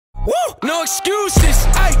no excuses.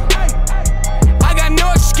 Ay, I got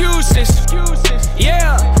no excuses.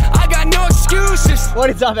 Yeah, I got no excuses. What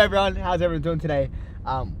is up, everyone? How's everyone doing today?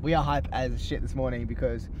 We are hype as shit this morning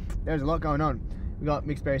because there's a lot going on. We got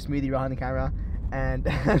mixed berry smoothie behind the camera, and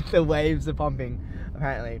the waves are pumping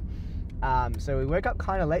apparently. So we woke up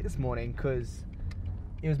kind of late this morning because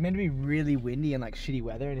it was meant to be really windy and like shitty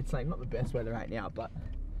weather, and it's like not the best weather right now, but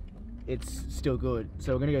it's still good.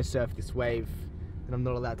 So we're gonna go surf this wave, and I'm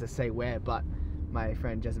not allowed to say where, but my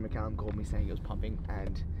friend Jesse McCallum called me saying it was pumping,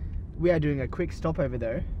 and we are doing a quick stopover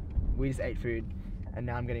though. We just ate food, and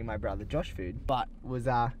now I'm getting my brother Josh food, but was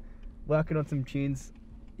working on some tunes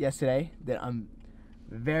yesterday that I'm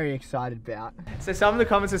very excited about. So some of the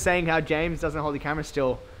comments are saying how James doesn't hold the camera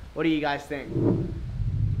still. What do you guys think?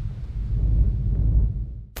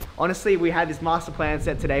 Honestly, we had this master plan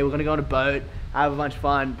set today. We're gonna go on a boat, have a bunch of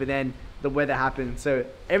fun, but then the weather happened, so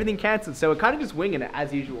everything cancelled. So we're kind of just winging it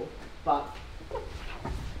as usual. But,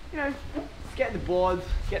 you know, just getting the boards,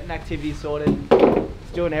 getting activities sorted,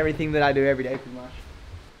 just doing everything that I do every day pretty much.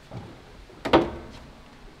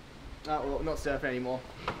 Well, not surfing anymore.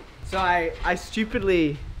 So I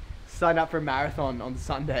stupidly signed up for a marathon on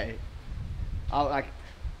Sunday. Like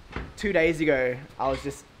 2 days ago,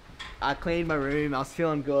 I cleaned my room, I was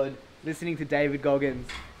feeling good, listening to David Goggins,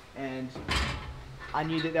 and I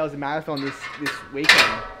knew that there was a marathon this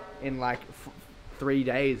weekend in like 3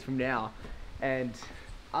 days from now, and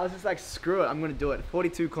I was just like, screw it, I'm gonna do it.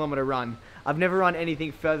 42-kilometer run. I've never run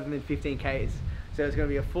anything further than 15 Ks, so it's gonna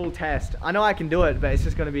be a full test. I know I can do it, but it's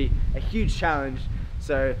just gonna be a huge challenge.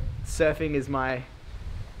 So surfing is my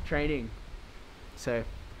training, so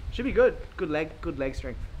should be good. Good leg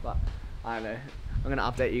strength, but I don't know. I'm gonna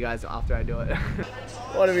update you guys after I do it.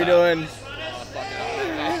 What are we doing?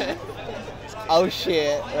 Oh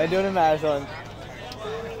shit, we're doing a marathon.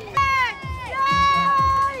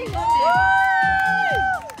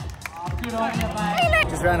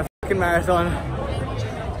 Just ran a fucking marathon.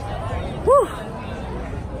 Woo!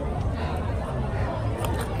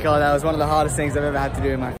 God, that was one of the hardest things I've ever had to do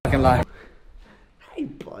in my fucking life. Hey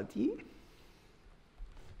buddy.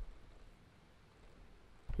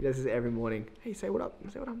 He does this every morning. Hey, say what up.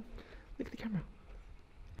 Say what up. Look at the camera.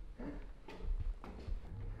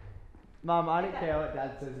 Mum, I don't care what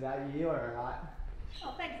Dad says about you. You're alright.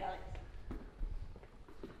 Oh, thanks, Alex.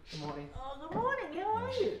 Good morning. Oh, good morning. How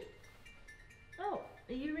are you? Oh,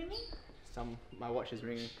 are you ringing? My watch is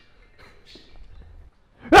ringing.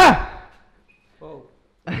 Ah! Whoa.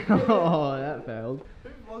 Oh, that failed. Who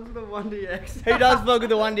vlogs with the 1DX? Who does vlog with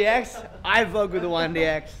the 1DX? I vlog with the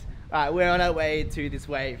 1DX. Alright, we're on our way to this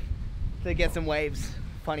wave to get some waves,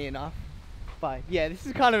 funny enough. But yeah, this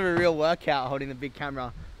is kind of a real workout holding the big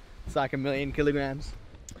camera. It's like 1,000,000 kilograms.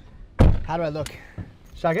 How do I look?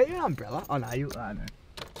 Should I get you an umbrella? Oh no, no.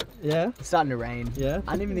 Yeah? It's starting to rain. Yeah?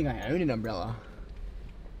 I don't even think I own an umbrella.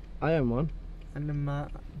 I own one. And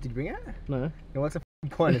did you bring it? No. Yeah, what's the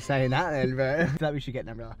point of saying that then, bro? I feel like we should get an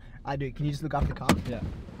umbrella. I do. Can you just look after the car? Yeah.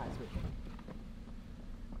 Alright, sweet.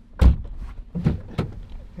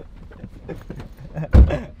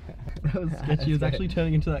 That was sketchy. He was actually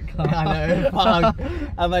turning into that car. I know, fuck.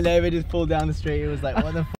 And my neighbour just pulled down the street. It was like,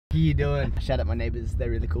 what the fuck are you doing? Shout out my neighbours, they're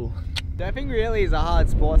really cool. Surfing really is a hard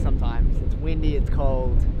sport sometimes. It's windy, it's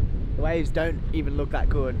cold. The waves don't even look that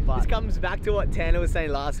good. But this comes back to what Tanner was saying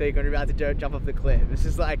last week when we were about to jump off the cliff. It's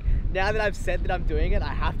just like, now that I've said that I'm doing it,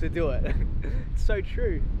 I have to do it. It's so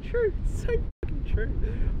true. True. It's so fucking true.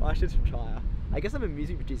 Well, I should try. I guess I'm a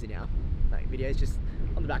music producer now. Like, videos just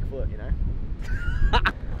on the back foot, you know?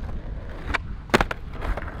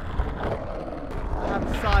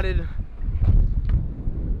 I've decided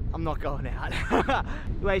I'm not going out.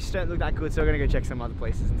 The waves don't look that good, so we're gonna go check some other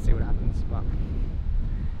places and see what happens. But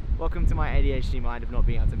welcome to my ADHD mind of not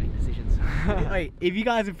being able to make decisions. Wait, if you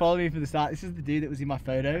guys have followed me from the start, this is the dude that was in my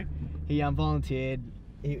photo. He volunteered.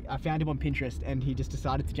 I found him on Pinterest, and he just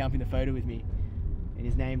decided to jump in the photo with me. And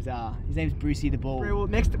his name's Brucey the Bull. Well,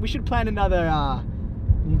 next we should plan another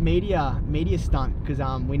media stunt because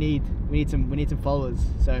we need some followers.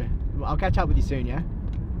 So I'll catch up with you soon, yeah?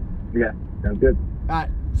 Yeah, sounds good. Alright,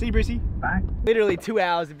 see you, Brucey. Bye. Literally 2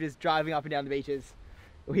 hours of just driving up and down the beaches.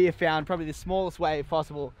 We have found probably the smallest wave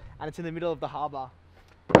possible, and it's in the middle of the harbour.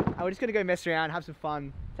 And we're just gonna go mess around, have some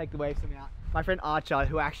fun, take the waves from out. My friend Archer,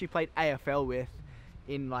 who I actually played AFL with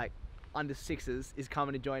in like under sixes, is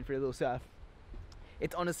coming to join for a little surf.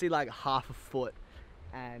 It's honestly like half a foot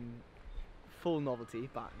and full novelty,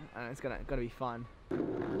 but it's gonna be fun.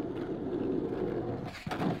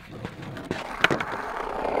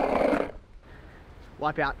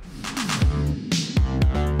 Wipe out.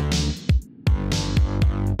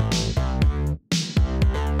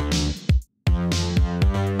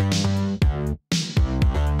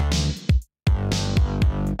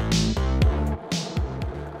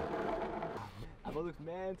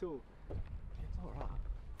 tool. It's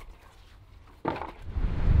alright.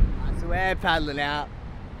 So we're paddling out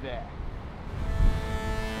there.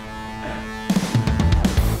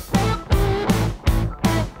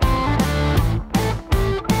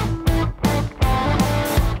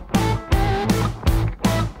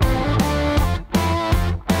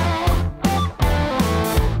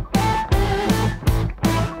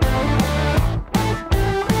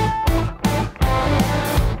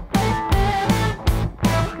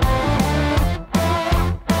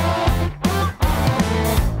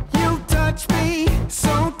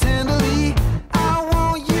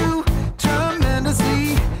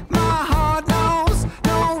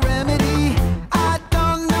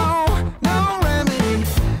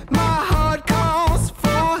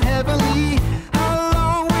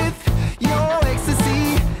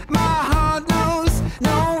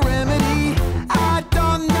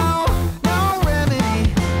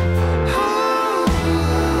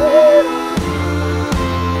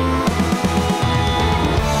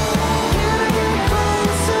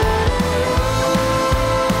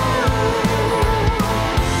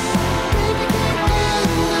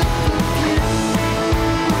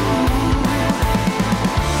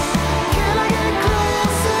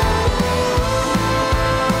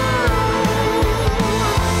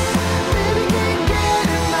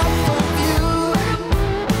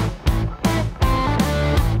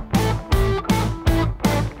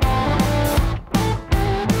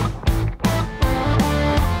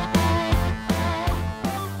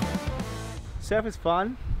 Surf was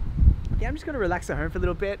fun. Yeah, I'm just gonna relax at home for a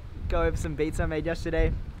little bit, go over some beats I made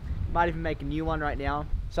yesterday. Might even make a new one right now.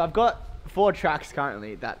 So I've got 4 tracks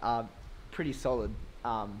currently that are pretty solid.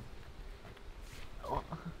 Oh,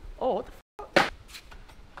 what the fuck?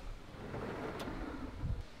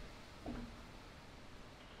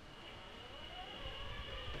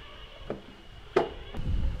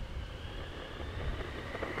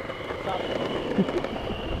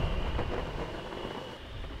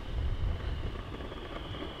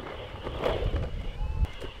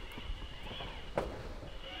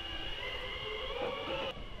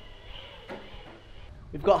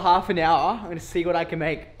 We've got half an hour. I'm gonna see what I can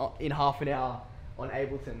make in half an hour on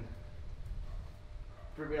Ableton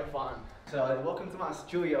for a bit of fun. So welcome to my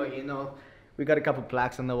studio. You know, we got a couple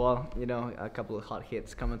plaques on the wall. You know, a couple of hot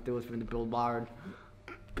hits coming through us from the billboard.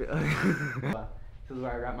 This is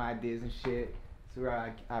where I write my ideas and shit. This is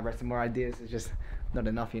where I write some more ideas. It's just not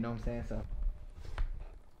enough, you know what I'm saying? So,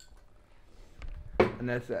 and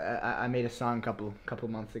that's I made a song a couple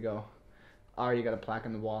months ago. I already got a plaque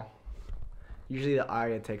on the wall. Usually the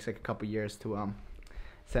aria takes like a couple years to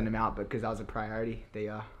send them out, but because that was a priority, they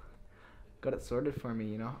got it sorted for me.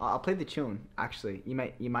 You know, I'll play the tune. Actually, you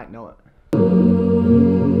might know it.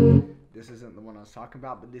 This isn't the one I was talking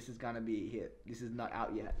about, but this is gonna be a hit. This is not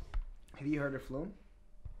out yet. Have you heard of Flume?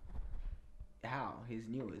 How? He's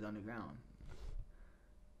new. He's underground.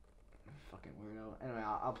 Fucking weirdo. Anyway,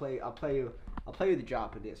 I'll play you the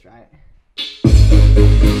drop of this, right?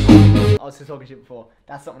 I was just talking shit before.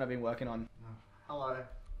 That's something I've been working on. Hello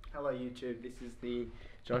YouTube. This is the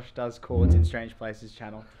Josh Does Chords in Strange Places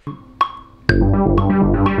channel. Do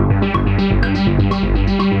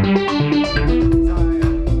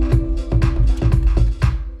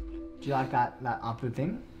you like that upward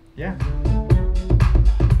thing? Yeah.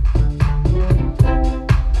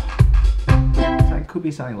 So it could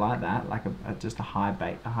be something like that, like just a high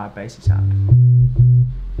bassy sound.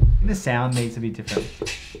 The sound needs to be different.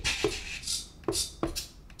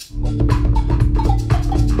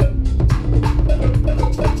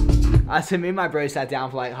 So me and my bro sat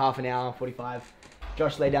down for like half an hour, 45.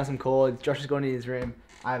 Josh laid down some chords. Josh has gone in his room.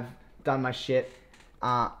 I've done my shit.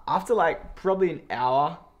 After like probably an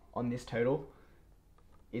hour on this total,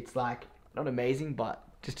 it's like not amazing, but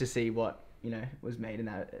just to see what, you know, was made in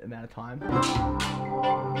that amount of time.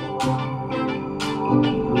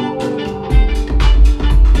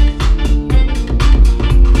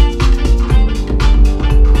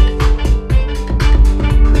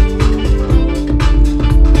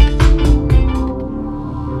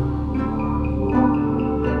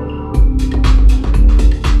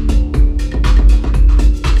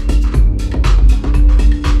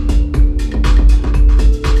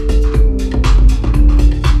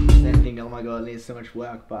 So much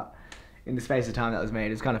work, but in the space of time that was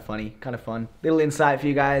made, it's kind of funny, kind of fun. Little insight for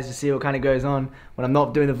you guys to see what kind of goes on when I'm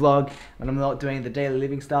not doing the vlog, when I'm not doing the daily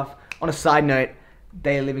living stuff. On a side note,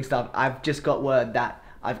 daily living stuff, I've just got word that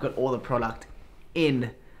I've got all the product in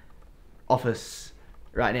office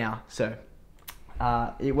right now, so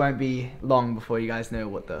it won't be long before you guys know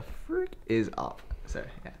what the frick is up. So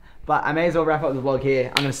yeah, but I may as well wrap up the vlog here.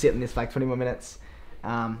 I'm gonna sit in this for like 20 more minutes.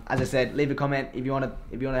 As I said, leave a comment if you want to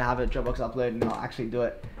have a Dropbox upload, and I'll actually do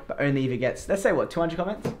it. But only if it gets, let's say, what, 200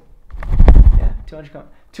 comments? Yeah,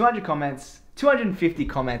 200 comments, 250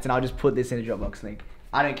 comments, and I'll just put this in a Dropbox link.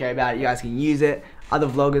 I don't care about it. You guys can use it. Other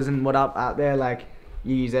vloggers and what up out there, like,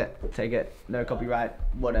 you use it, take it, no copyright,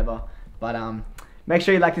 whatever. But make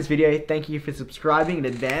sure you like this video. Thank you for subscribing in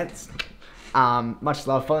advance. Much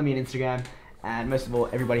love. Follow me on Instagram. And most of all,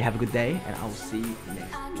 everybody have a good day, and I will see you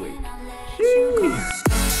next week.